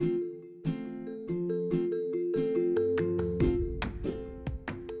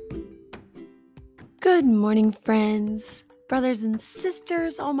Good morning, friends, brothers and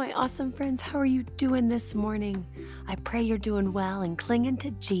sisters, all my awesome friends. How are you doing this morning? I pray you're doing well and clinging to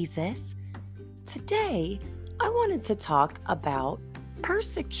Jesus. Today, I wanted to talk about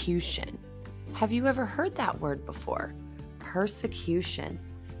persecution. Have you ever heard that word before? Persecution.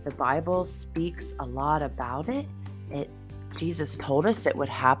 The Bible speaks a lot about it. Jesus told us it would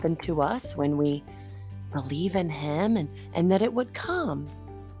happen to us when we believe in Him and that it would come.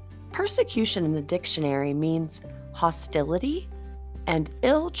 Persecution in the dictionary means hostility and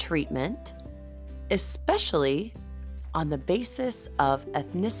ill treatment, especially on the basis of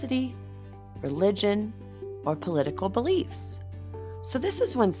ethnicity, religion, or political beliefs. So this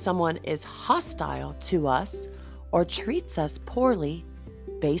is when someone is hostile to us or treats us poorly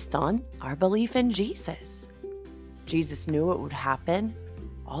based on our belief in Jesus. Jesus knew it would happen.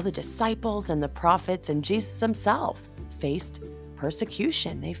 All the disciples and the prophets and Jesus himself faced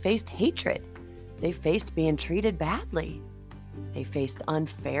persecution. They faced hatred. They faced being treated badly. They faced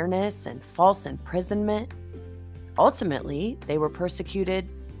unfairness and false imprisonment. Ultimately, they were persecuted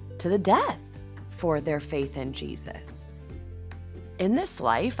to the death for their faith in Jesus. In this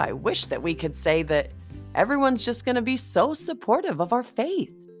life, I wish that we could say that everyone's just going to be so supportive of our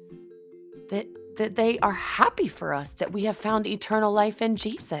faith, that they are happy for us that we have found eternal life in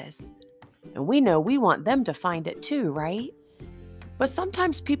Jesus. And we know we want them to find it too, right? But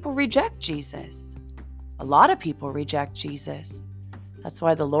sometimes people reject Jesus. A lot of people reject Jesus. That's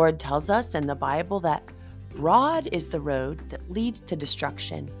why the Lord tells us in the Bible that broad is the road that leads to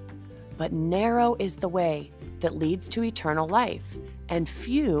destruction, but narrow is the way that leads to eternal life, and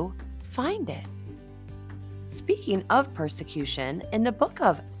few find it. Speaking of persecution, in the book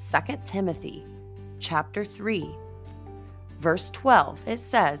of 2 Timothy, chapter 3, verse 12, it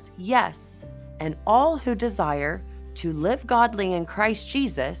says, "Yes, and all who desire to live godly in Christ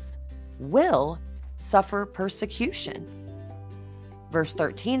Jesus will suffer persecution." Verse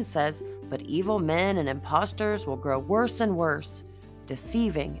 13 says, "But evil men and impostors will grow worse and worse,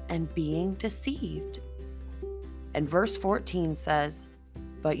 deceiving and being deceived." And verse 14 says,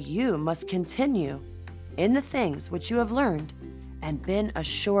 "But you must continue in the things which you have learned and been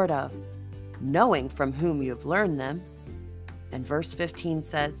assured of, knowing from whom you have learned them." And verse 15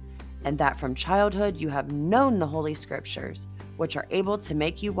 says, "And that from childhood you have known the Holy Scriptures, which are able to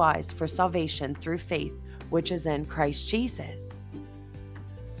make you wise for salvation through faith, which is in Christ Jesus."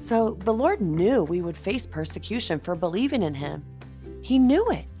 So the Lord knew we would face persecution for believing in Him. He knew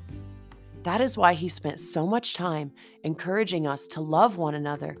it. That is why He spent so much time encouraging us to love one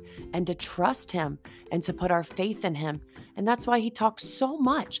another and to trust Him and to put our faith in Him. And that's why He talks so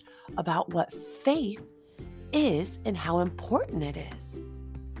much about what faith is and how important it is.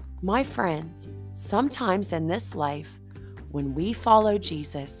 My friends, sometimes in this life, when we follow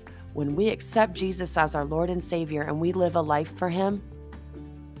Jesus, when we accept Jesus as our Lord and Savior and we live a life for Him,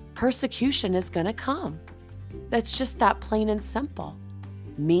 persecution is going to come. That's just that plain and simple.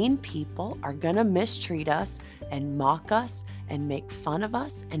 Mean people are going to mistreat us and mock us and make fun of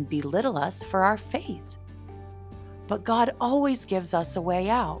us and belittle us for our faith. But God always gives us a way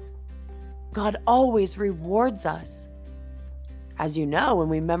out. God always rewards us. As you know, when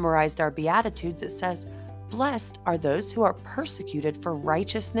we memorized our Beatitudes, it says, "Blessed are those who are persecuted for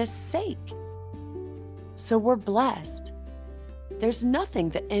righteousness' sake." So we're blessed. There's nothing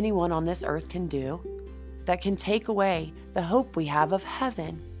that anyone on this earth can do that can take away the hope we have of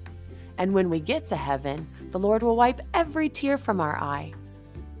heaven. And when we get to heaven, the Lord will wipe every tear from our eye.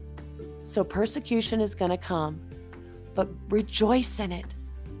 So persecution is going to come, but rejoice in it.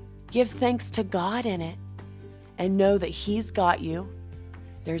 Give thanks to God in it. And know that He's got you.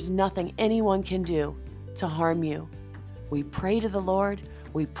 There's nothing anyone can do to harm you. We pray to the Lord,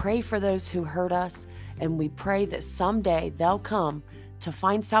 we pray for those who hurt us, and we pray that someday they'll come to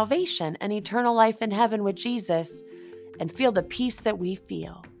find salvation and eternal life in heaven with Jesus and feel the peace that we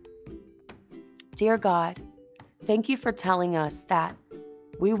feel. Dear God, thank you for telling us that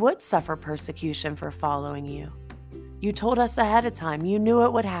we would suffer persecution for following you. You told us ahead of time. You knew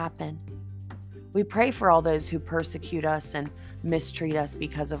it would happen. We pray for all those who persecute us and mistreat us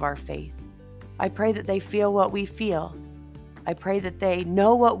because of our faith. I pray that they feel what we feel. I pray that they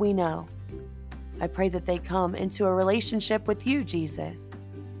know what we know. I pray that they come into a relationship with you, Jesus.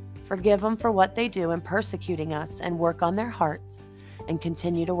 Forgive them for what they do in persecuting us and work on their hearts and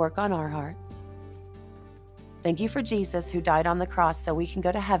continue to work on our hearts. Thank you for Jesus who died on the cross so we can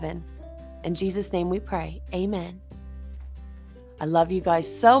go to heaven. In Jesus' name we pray. Amen. I love you guys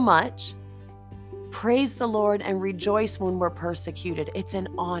so much. Praise the Lord and rejoice when we're persecuted. It's an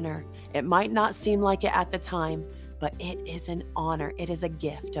honor. It might not seem like it at the time, but it is an honor. It is a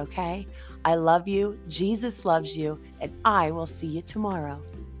gift, okay? I love you. Jesus loves you, and I will see you tomorrow.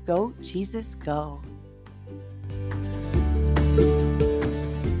 Go, Jesus, go.